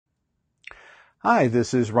Hi,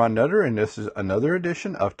 this is Ron Nutter, and this is another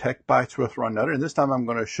edition of Tech Bites with Ron Nutter. And this time I'm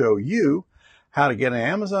going to show you how to get an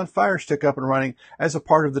Amazon Fire Stick up and running as a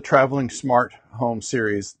part of the Traveling Smart Home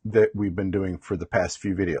series that we've been doing for the past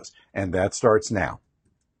few videos. And that starts now.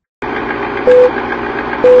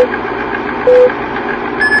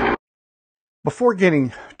 Before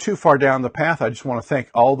getting too far down the path, I just want to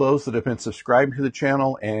thank all those that have been subscribing to the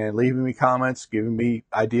channel and leaving me comments, giving me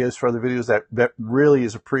ideas for other videos. That really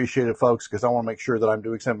is appreciated, folks, because I want to make sure that I'm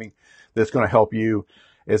doing something that's going to help you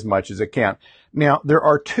as much as it can. Now, there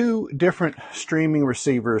are two different streaming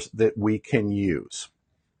receivers that we can use.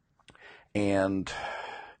 And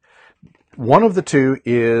one of the two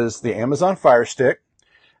is the Amazon Fire Stick.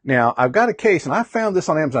 Now, I've got a case, and I found this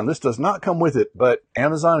on Amazon. This does not come with it, but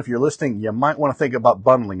Amazon, if you're listening, you might want to think about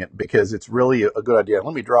bundling it because it's really a good idea.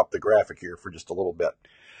 Let me drop the graphic here for just a little bit.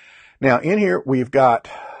 Now, in here, we've got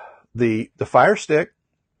the Fire Stick,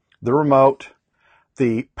 the remote,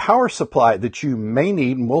 the power supply that you may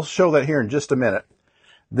need, and we'll show that here in just a minute.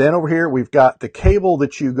 Then over here, we've got the cable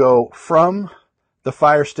that you go from the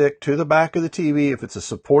Fire Stick to the back of the TV if it's a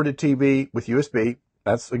supported TV with USB.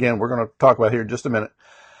 That's, again, we're going to talk about here in just a minute.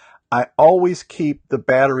 I always keep the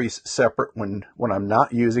batteries separate when I'm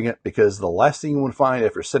not using it, because the last thing you want to find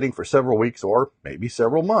after sitting for several weeks or maybe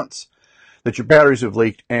several months that your batteries have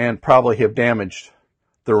leaked and probably have damaged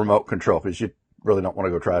the remote control, because you really don't want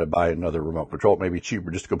to go try to buy another remote control. It may be cheaper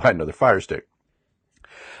just to go buy another Fire Stick.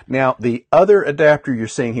 Now, the other adapter you're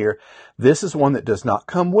seeing here, this is one that does not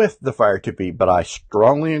come with the Fire TV, but I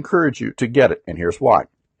strongly encourage you to get it, and here's why.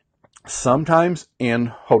 Sometimes in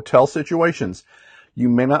hotel situations, you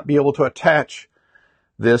may not be able to attach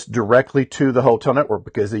this directly to the hotel network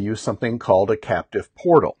because they use something called a captive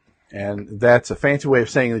portal. And that's a fancy way of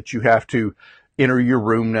saying that you have to enter your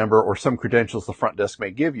room number or some credentials the front desk may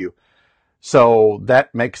give you. So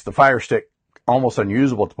that makes the Fire Stick almost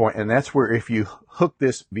unusable at the point. And that's where if you hook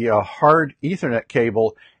this via a hard Ethernet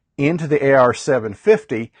cable into the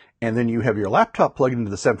AR750, and then you have your laptop plugged into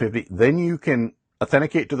the 750, then you can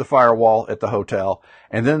authenticate to the firewall at the hotel,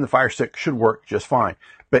 and then the Fire Stick should work just fine.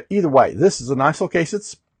 But either way, this is a nice little case.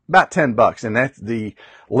 It's about $10, and that's the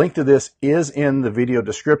link to this is in the video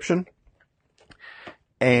description.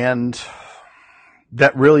 And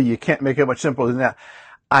that really, you can't make it much simpler than that.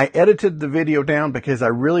 I edited the video down because I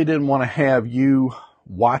really didn't want to have you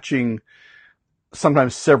watching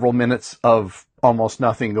sometimes several minutes of almost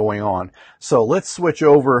nothing going on. So let's switch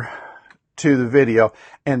over to the video,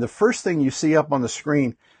 and the first thing you see up on the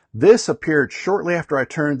screen, this appeared shortly after I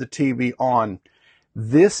turned the TV on.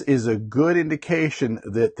 This is a good indication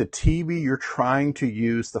that the TV you're trying to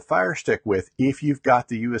use the Fire Stick with, if you've got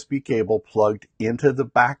the USB cable plugged into the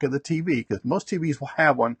back of the TV, because most TVs will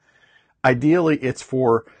have one. Ideally, it's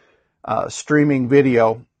for streaming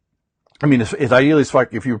video. I mean, it's ideally it's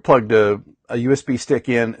like if you plugged a USB stick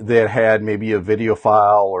in that had maybe a video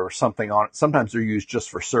file or something on it. Sometimes they're used just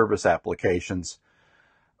for service applications,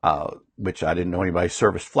 which I didn't know anybody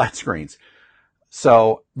serviced flat screens.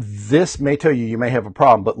 So this may tell you may have a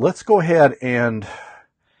problem, but let's go ahead and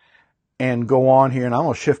go on here, and I'm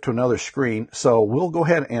going to shift to another screen. So we'll go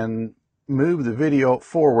ahead and move the video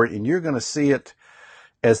forward, and you're going to see it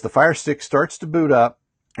as the Fire Stick starts to boot up.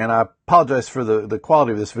 And I apologize for the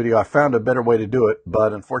quality of this video. I found a better way to do it,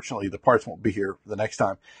 but unfortunately the parts won't be here the next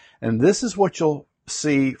time. And this is what you'll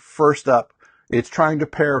see first up. It's trying to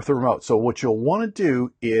pair with the remote. So what you'll want to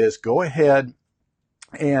do is go ahead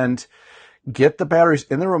and get the batteries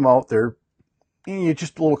in the remote. They're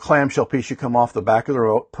just a little clamshell piece. You come off the back of the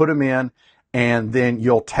remote, put them in, and then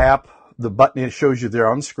you'll tap the button it shows you there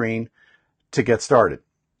on the screen to get started.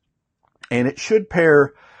 And it should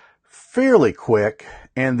pair fairly quick,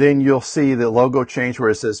 and then you'll see the logo change where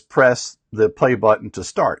it says press the play button to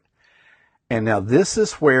start. And now this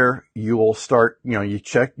is where you will start, you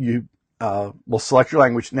check, will select your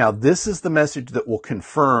language. Now this is the message that will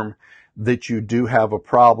confirm that you do have a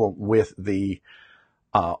problem with the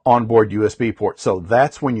onboard USB port. So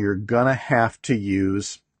that's when you're gonna have to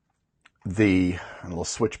use and we'll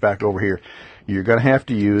switch back over here. You're gonna have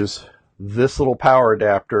to use this little power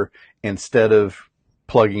adapter instead of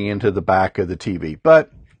plugging into the back of the TV.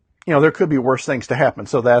 But, there could be worse things to happen.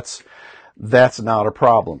 So that's not a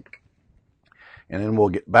problem. And then we'll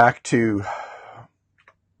get back to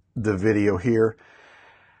the video here.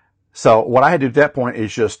 So what I had to do at that point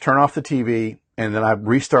is just turn off the TV, and then I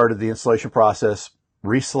restarted the installation process,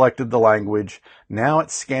 reselected the language. Now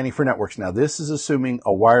it's scanning for networks. Now this is assuming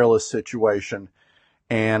a wireless situation,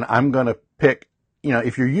 and I'm going to pick,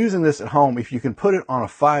 if you're using this at home, if you can put it on a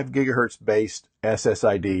 5 gigahertz based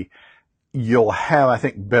SSID, you'll have, I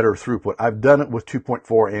think, better throughput. I've done it with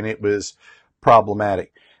 2.4, and it was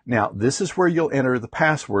problematic. Now, this is where you'll enter the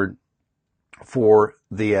password for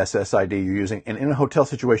the SSID you're using. And in a hotel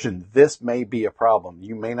situation, this may be a problem.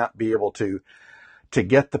 You may not be able to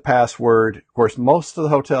get the password. Of course, most of the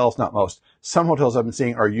hotels, not most, some hotels I've been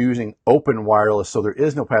seeing are using open wireless, so there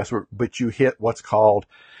is no password, but you hit what's called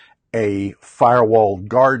a firewall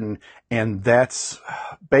garden, and that's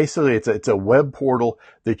basically, it's a web portal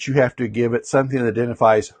that you have to give it something that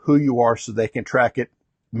identifies who you are so they can track it,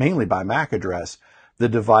 mainly by MAC address, the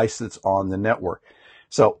device that's on the network.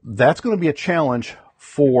 So that's going to be a challenge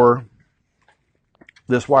for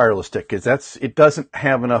this wireless stick, because it doesn't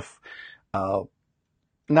have enough,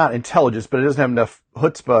 not intelligence, but it doesn't have enough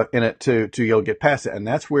chutzpah in it to be able to get past it. And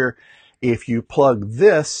that's where, if you plug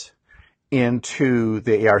this into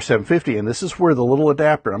the AR750, and this is where the little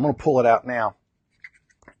adapter, I'm going to pull it out now.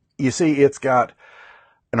 You see it's got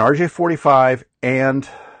an RJ45 and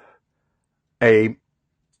a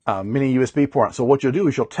mini USB port. So what you'll do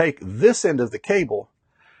is you'll take this end of the cable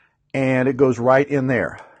and it goes right in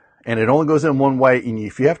there. And it only goes in one way, and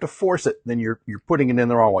if you have to force it, then you're putting it in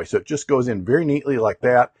the wrong way. So it just goes in very neatly like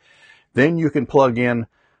that. Then you can plug in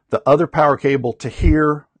the other power cable to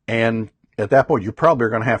here, and at that point, you probably are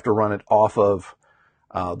going to have to run it off of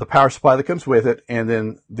the power supply that comes with it, and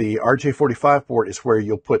then the RJ45 port is where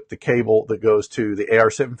you'll put the cable that goes to the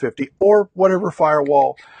AR750 or whatever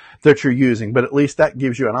firewall that you're using. But at least that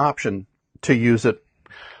gives you an option to use it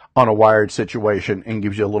on a wired situation and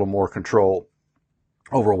gives you a little more control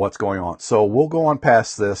over what's going on. So we'll go on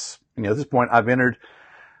past this. At this point, I've entered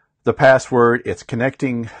the password. It's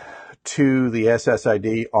connecting to the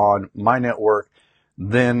SSID on my network.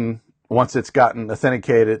 Then once it's gotten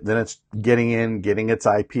authenticated, then it's getting its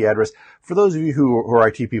IP address. For those of you who are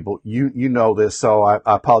IT people, you know this, so I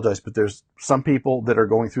apologize, but there's some people that are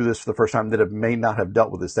going through this for the first time that may not have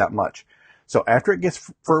dealt with this that much. So after it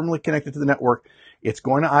gets firmly connected to the network, it's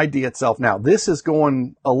going to ID itself. Now, this is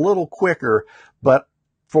going a little quicker, but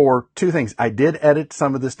for two things. I did edit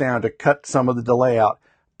some of this down to cut some of the delay out,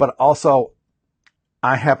 but also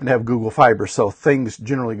I happen to have Google Fiber, so things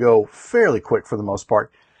generally go fairly quick for the most part.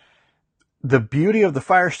 The beauty of the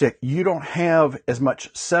Fire Stick, you don't have as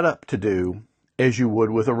much setup to do as you would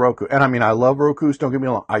with a Roku. And I mean, I love Rokus, don't get me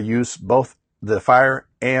wrong. I use both the Fire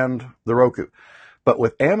and the Roku. But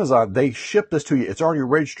with Amazon, they ship this to you. It's already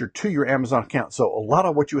registered to your Amazon account. So a lot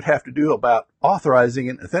of what you would have to do about authorizing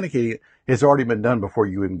and authenticating it has already been done before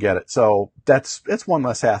you even get it. So it's one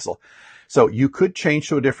less hassle. So you could change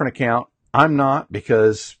to a different account. I'm not,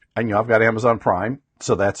 because I've got Amazon Prime.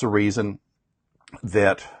 So that's the reason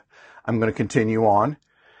that I'm going to continue on.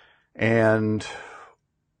 And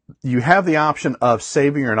you have the option of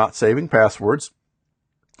saving or not saving passwords.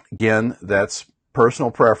 Again, that's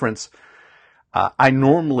personal preference. I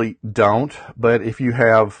normally don't, but if you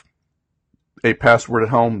have a password at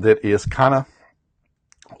home that is kind of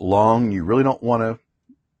long, you really don't want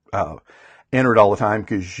to enter it all the time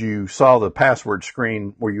because you saw the password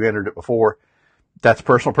screen where you entered it before, that's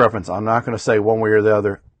personal preference. I'm not going to say one way or the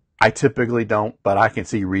other. I typically don't, but I can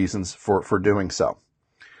see reasons for doing so.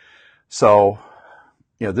 So,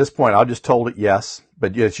 at this point, I just told it yes,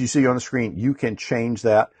 but as you see on the screen, you can change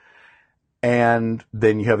that. And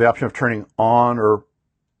then you have the option of turning on or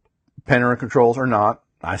panoramic controls or not.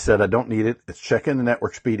 I said I don't need it. It's checking the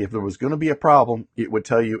network speed. If there was going to be a problem, it would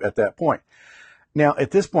tell you at that point. Now, at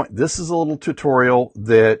this point, this is a little tutorial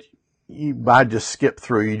that I just skipped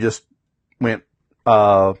through. You just went,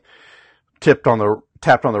 tapped on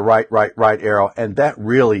the right arrow, and that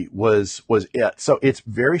really was it. So it's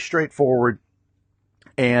very straightforward,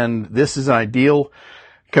 and this is an ideal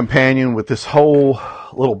companion with this whole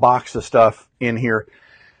little box of stuff in here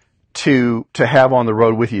to have on the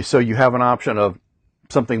road with you. So you have an option of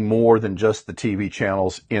something more than just the TV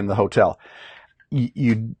channels in the hotel.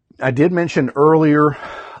 I did mention earlier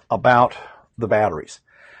about the batteries.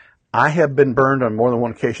 I have been burned on more than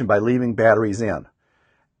one occasion by leaving batteries in.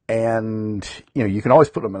 And, you can always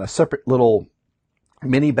put them in a separate little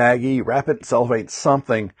mini baggie, wrap it in cellophane,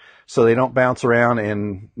 something, so they don't bounce around,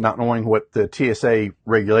 and not knowing what the TSA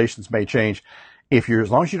regulations may change.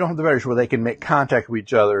 As long as you don't have the batteries where they can make contact with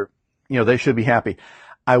each other, they should be happy.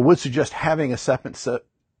 I would suggest having a separate set,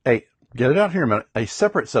 get it out here in a minute, a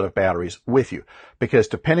separate set of batteries with you, because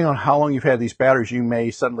depending on how long you've had these batteries, you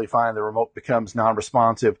may suddenly find the remote becomes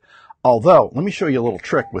non-responsive. Although, let me show you a little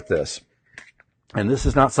trick with this. And this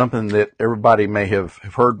is not something that everybody may have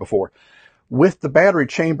heard before. With the battery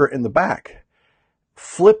chamber in the back,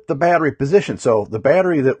 flip the battery position. So the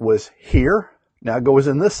battery that was here now goes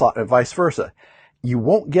in this slot and vice versa. You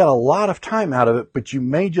won't get a lot of time out of it, but you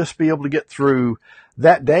may just be able to get through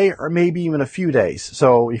that day or maybe even a few days.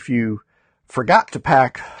 So if you forgot to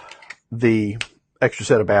pack the extra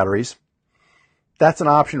set of batteries, that's an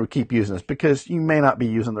option to keep using this because you may not be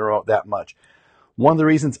using the remote that much. One of the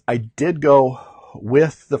reasons I did go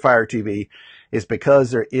with the Fire TV is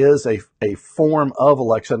because there is a form of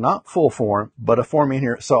Alexa, not full form, but a form in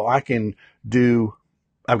here. So I can do,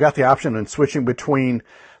 I've got the option in switching between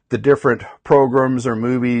the different programs or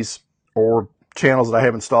movies or channels that I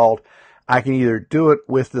have installed. I can either do it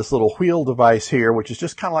with this little wheel device here, which is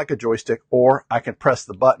just kind of like a joystick, or I can press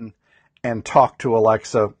the button and talk to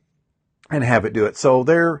Alexa and have it do it. So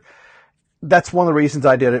that's one of the reasons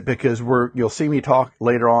I did it, because you'll see me talk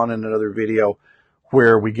later on in another video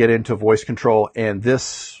where we get into voice control, and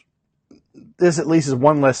this at least is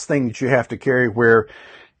one less thing that you have to carry, where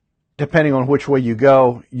depending on which way you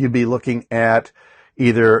go, you'd be looking at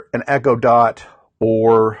either an Echo Dot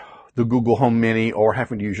or the Google Home Mini, or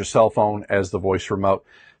having to use your cell phone as the voice remote.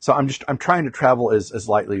 So I'm trying to travel as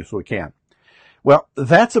lightly as we can. Well,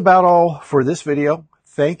 that's about all for this video.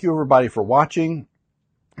 Thank you everybody for watching.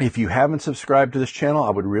 If you haven't subscribed to this channel,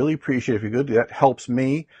 I would really appreciate it if you could. That helps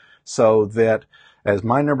me, so that as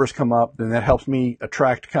my numbers come up, then that helps me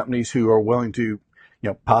attract companies who are willing to,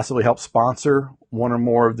 possibly help sponsor one or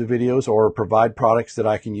more of the videos or provide products that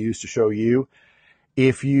I can use to show you.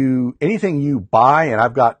 If anything you buy, and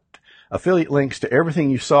I've got affiliate links to everything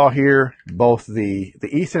you saw here, both the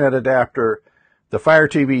Ethernet adapter, the Fire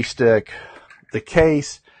TV stick, the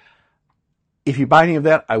case. If you buy any of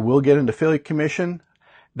that, I will get an affiliate commission.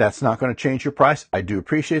 That's not going to change your price. I do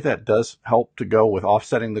appreciate that. It does help to go with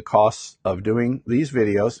offsetting the costs of doing these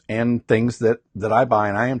videos and things that I buy.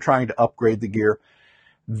 And I am trying to upgrade the gear,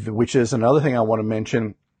 which is another thing I want to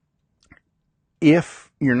mention.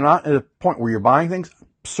 If you're not at a point where you're buying things,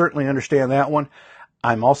 certainly understand that one.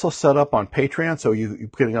 I'm also set up on Patreon, so you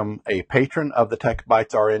can become a patron of the Tech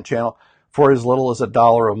Bytes RN channel for as little as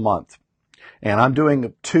 $1 a month. And I'm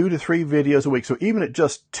doing 2 to 3 videos a week. So even at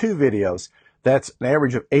just 2 videos, that's an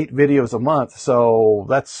average of 8 videos a month. So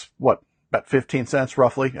that's what, about 15 cents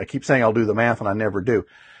roughly. I keep saying I'll do the math and I never do,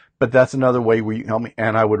 but that's another way where you can help me,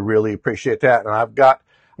 and I would really appreciate that. And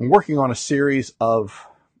I'm working on a series of,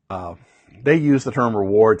 they use the term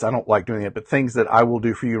rewards. I don't like doing it, but things that I will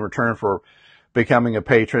do for you in return for becoming a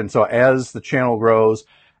patron. So as the channel grows,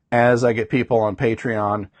 as I get people on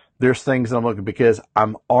Patreon, there's things that I'm looking, because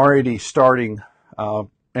I'm already starting,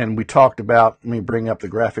 and we talked about, let me bring up the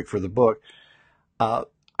graphic for the book.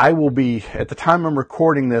 I will be, at the time I'm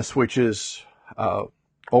recording this, which is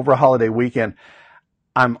over a holiday weekend,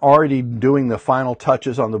 I'm already doing the final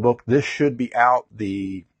touches on the book. This should be out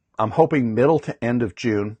I'm hoping middle to end of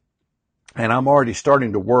June, and I'm already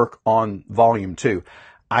starting to work on volume 2.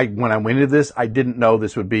 When I went into this, I didn't know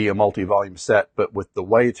this would be a multi-volume set, but with the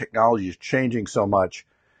way technology is changing so much,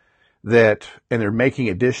 and they're making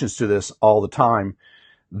additions to this all the time,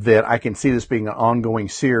 that I can see this being an ongoing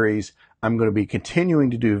series. I'm going to be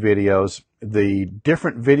continuing to do videos. The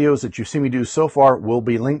different videos that you've seen me do so far will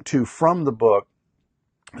be linked to from the book.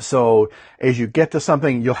 So as you get to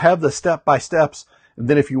something, you'll have the step-by-steps. And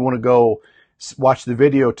then if you want to go watch the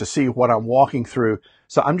video to see what I'm walking through.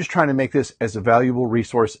 So I'm just trying to make this as a valuable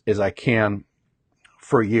resource as I can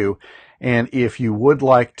for you. And if you would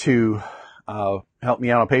like to help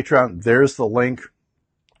me out on Patreon, there's the link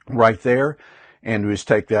right there. And we just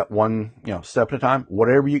take that one, step at a time,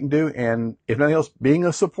 whatever you can do. And if nothing else, being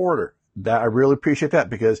a supporter, that I really appreciate that,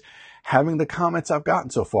 because having the comments I've gotten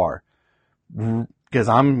so far, because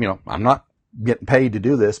I'm not getting paid to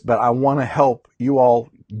do this, but I want to help you all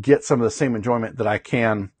get some of the same enjoyment that I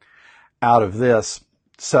can out of this.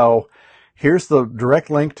 So here's the direct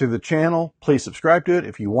link to the channel. Please subscribe to it.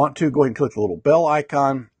 If you want to, go ahead and click the little bell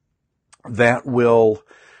icon. That will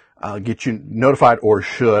get you notified, or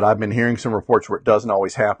should. I've been hearing some reports where it doesn't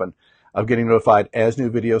always happen, of getting notified as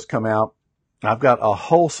new videos come out. I've got a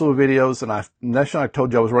whole slew of videos, and I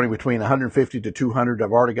told you I was running between 150 to 200.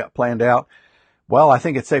 I've already got planned out. Well, I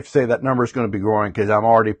think it's safe to say that number is going to be growing, because I'm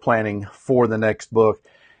already planning for the next book.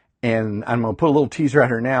 And I'm going to put a little teaser out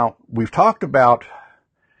here now. We've talked about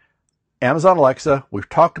Amazon Alexa. We've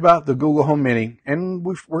talked about the Google Home Mini, and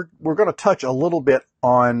we're going to touch a little bit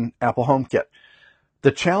on Apple HomeKit.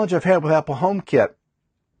 The challenge I've had with Apple HomeKit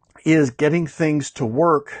is getting things to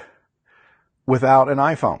work without an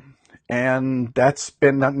iPhone. And that's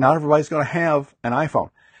been, not everybody's going to have an iPhone.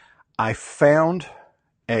 I found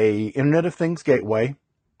a Internet of Things gateway,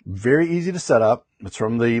 very easy to set up. It's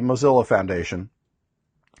from the Mozilla Foundation,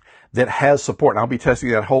 that has support. And I'll be testing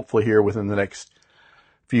that hopefully here within the next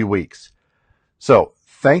few weeks. So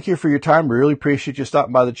thank you for your time. Really appreciate you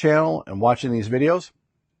stopping by the channel and watching these videos.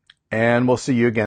 And we'll see you again.